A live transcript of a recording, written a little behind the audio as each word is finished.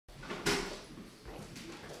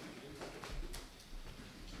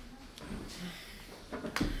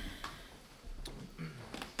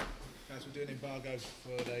do an embargo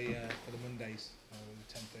for the Mondays, the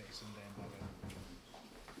 10:30 Sunday embargo.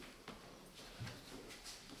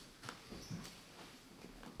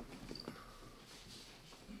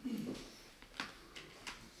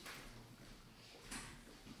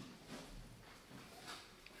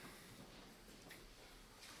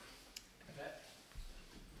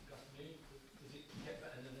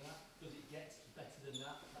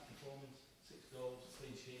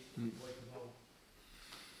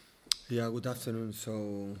 Yeah, good afternoon.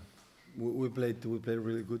 So we played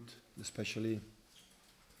really good, especially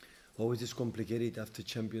always is complicated after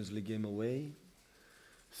Champions League game away.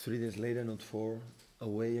 3 days later, not 4,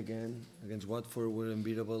 away again against Watford. We're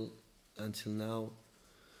unbeatable until now.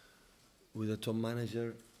 With a top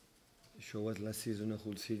manager, show us last season a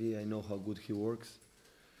whole city. I know how good he works.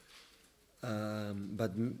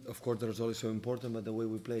 But of course, the result is so important. But the way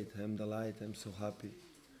we played, I'm delighted. I'm so happy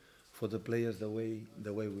for the players, the way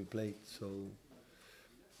we played. So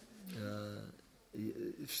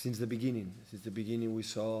since the beginning we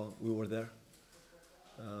saw we were there,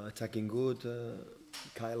 attacking good.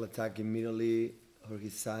 Kyle attacking immediately on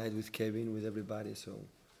his side with Kevin, with everybody. So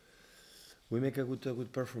we make a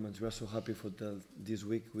good performance. We are so happy for this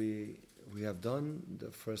week we have done.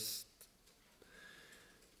 The first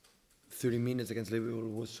 30 minutes against Liverpool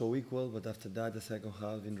was so equal, but after that, the second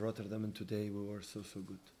half in Rotterdam and today we were so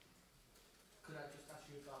good. Could I just ask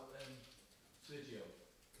you about Sergio?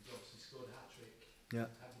 He's obviously scored a hat-trick. Yeah.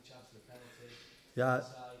 Had the chance for the penalty. Yeah.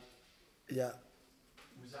 Inside. Yeah.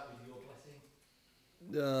 Was that with your blessing?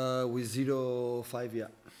 With 0-5,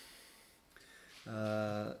 yeah.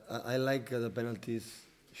 I like the penalties,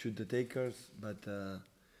 shoot the takers, but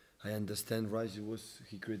I understand Rice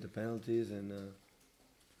he created the penalties, and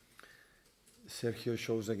Sergio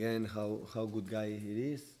shows again how good guy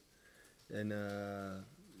he is, and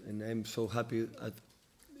I'm so happy that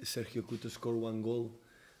Sergio could score one goal,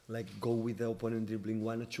 like go with the opponent dribbling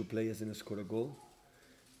 1 or 2 players and score a goal.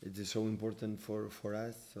 It is so important for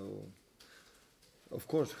us. So of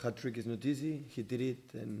course, hat-trick is not easy. He did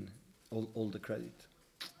it, and all the credit.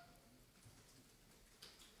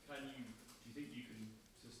 Do you think you can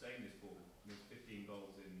sustain this ball? I mean, 15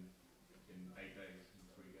 goals in 8 days, in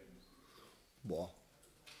 3 games. Well,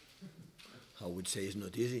 I would say it's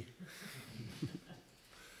not easy.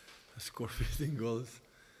 Score 15 goals.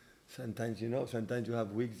 Sometimes you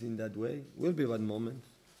have weeks in that way. Will be bad moments.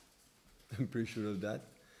 I'm pretty sure of that.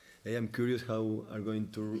 I am curious how are going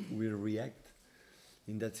to react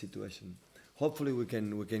in that situation. Hopefully we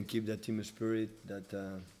can keep that team spirit, that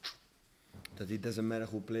it doesn't matter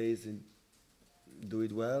who plays, and do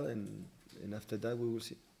it well, and after that we will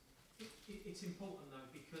see. It's important though,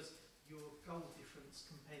 because your goal difference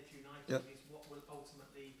compared to United is what will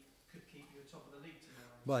ultimately could keep you atop of the league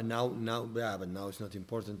tomorrow. But now it's not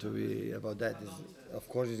important to be about that. Of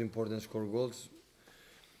course, it's important to score goals.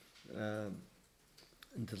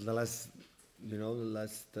 Until the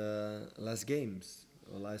last games,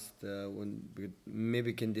 or when we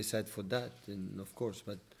maybe can decide for that, and of course,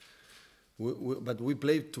 but we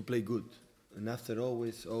play to play good, and after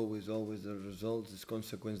always the result is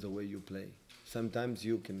consequence the way you play. Sometimes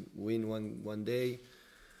you can win one day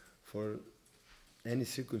for any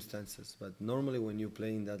circumstances, but normally when you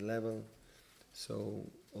play in that level, so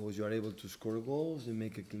always you are able to score goals and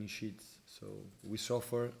make a clean sheets. So we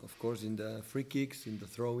suffer, of course, in the free kicks, in the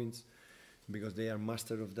throw-ins, because they are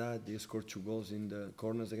master of that. They scored 2 goals in the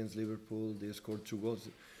corners against Liverpool. They scored 2 goals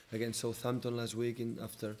against Southampton last week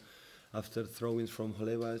after throw-ins from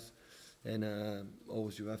Holebas, and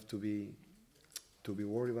always you have to be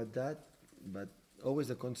worried about that, but always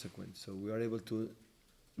the consequence. So we are able to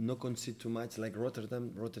not concede too much, like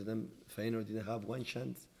Rotterdam. Feyenoord didn't have one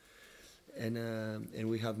chance, and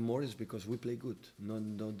we have more is because we play good. No,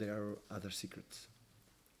 there are other secrets.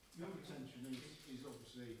 Your attention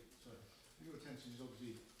is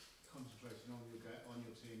obviously concentrating on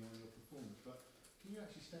your team and your performance. But can you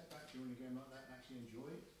actually step back during a game like that and actually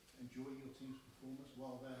enjoy your team's performance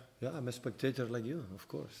while they're? Yeah, I'm a spectator like you, of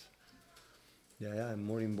course. Yeah, I'm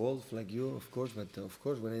more involved like you, of course. But of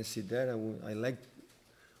course, when I sit there, I like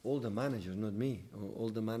all the managers, not me. All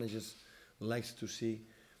the managers likes to see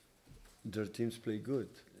their teams play good,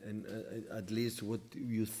 and at least what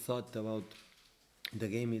you thought about the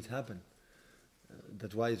game it happened.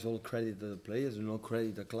 That's why it's all credit to the players and all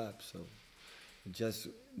credit the club. So just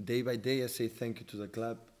day by day I say thank you to the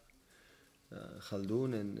club,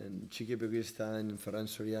 Khaldun and Chiqui Beguistain and Ferran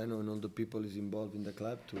Soriano and all the people is involved in the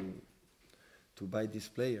club to buy these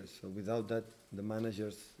players. So without that, the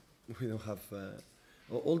managers, we don't have,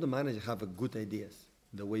 all the managers have good ideas,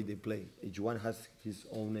 the way they play. Each one has his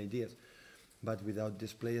own ideas. But without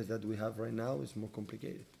these players that we have right now, it's more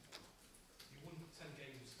complicated. You won 10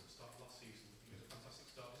 games at the start of last season. It was a fantastic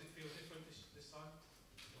start. Does it feel different this time?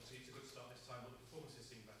 Obviously, it's a good start this time, but the performances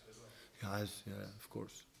seem better as well. Yes, yeah, of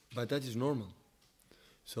course. But that is normal.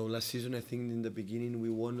 So last season, I think in the beginning we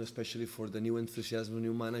won, especially for the new enthusiasm,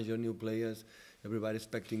 new manager, new players, everybody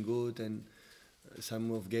expecting good, and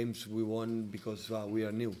some of games we won because we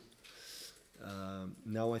are new.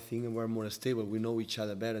 Now I think we're more stable. We know each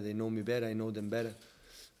other better. They know me better. I know them better.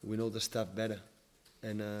 We know the staff better,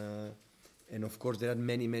 and of course there are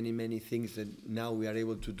many things that now we are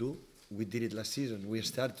able to do. We did it last season. We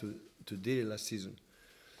started to do it last season.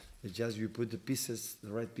 It's just we put the pieces,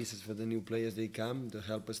 the right pieces for the new players. They come to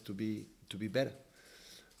help us to be better.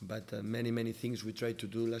 But many things we tried to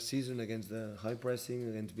do last season against the high pressing,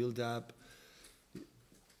 against build up.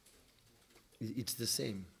 It's the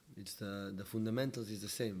same. It's the fundamentals is the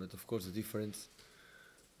same. But of course the difference,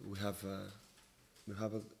 we have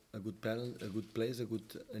a good panel, a good players, a good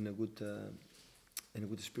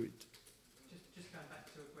spirit. Just going back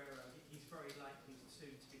to Aguero, he's very likely to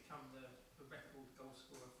become the record goal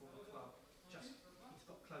scorer for the club. He's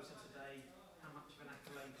got closer today. How much of an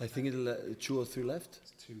accolade? I think it's 2 or 3 left.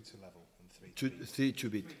 It's 2 to level and 3 to 3 to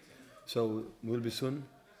beat. So will be soon.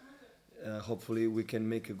 Hopefully we can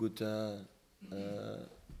make a good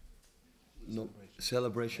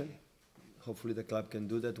celebration. Hopefully the club can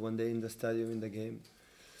do that one day in the stadium, in the game,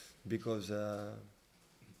 because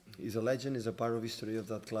he's a legend. He's a part of history of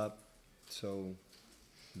that club. So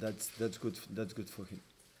that's good. That's good for him.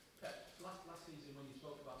 Last season when you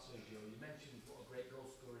spoke about Sergio, you mentioned what a great goal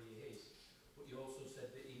scorer he is, but you also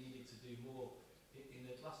said that he needed to do more. In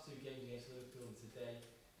the last 2 games against Liverpool and today,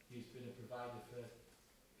 he's been a provider for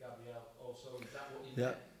Gabriel. Also, is that what you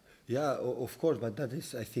meant? Yeah, of course, but that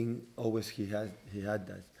is, I think, always he had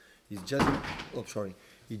that. He's just,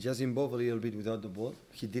 he just involved a little bit without the ball.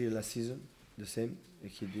 He did it last season, the same,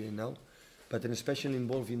 he did it now, but then especially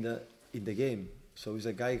involved in the game. So he's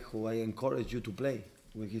a guy who I encourage you to play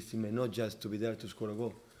with his team and not just to be there to score a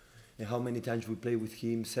goal. And how many times we play with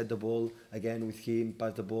him, set the ball again with him,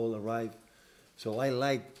 pass the ball, arrive. So I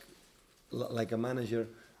like a manager,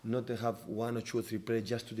 not to have 1 or 2 or 3 players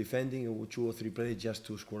just to defending, or 2 or 3 players just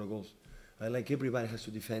to score goals. I like everybody has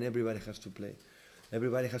to defend, everybody has to play,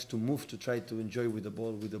 everybody has to move to try to enjoy with the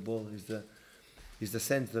ball. With the ball is the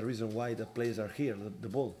sense, the reason why the players are here. The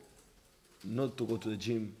ball, not to go to the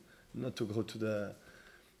gym, not to go to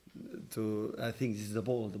I think this is the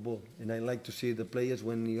ball, and I like to see the players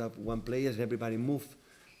when you have 1 player, everybody move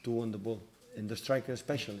to win the ball, and the striker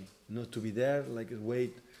especially, not to be there like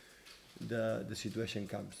wait. The situation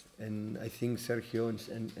comes, and I think Sergio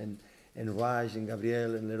and Raj and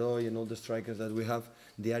Gabriel and Leroy and all the strikers that we have,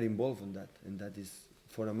 they are involved in that, and that is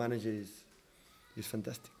for a manager is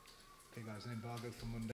fantastic. Okay guys, an embargo for Monday.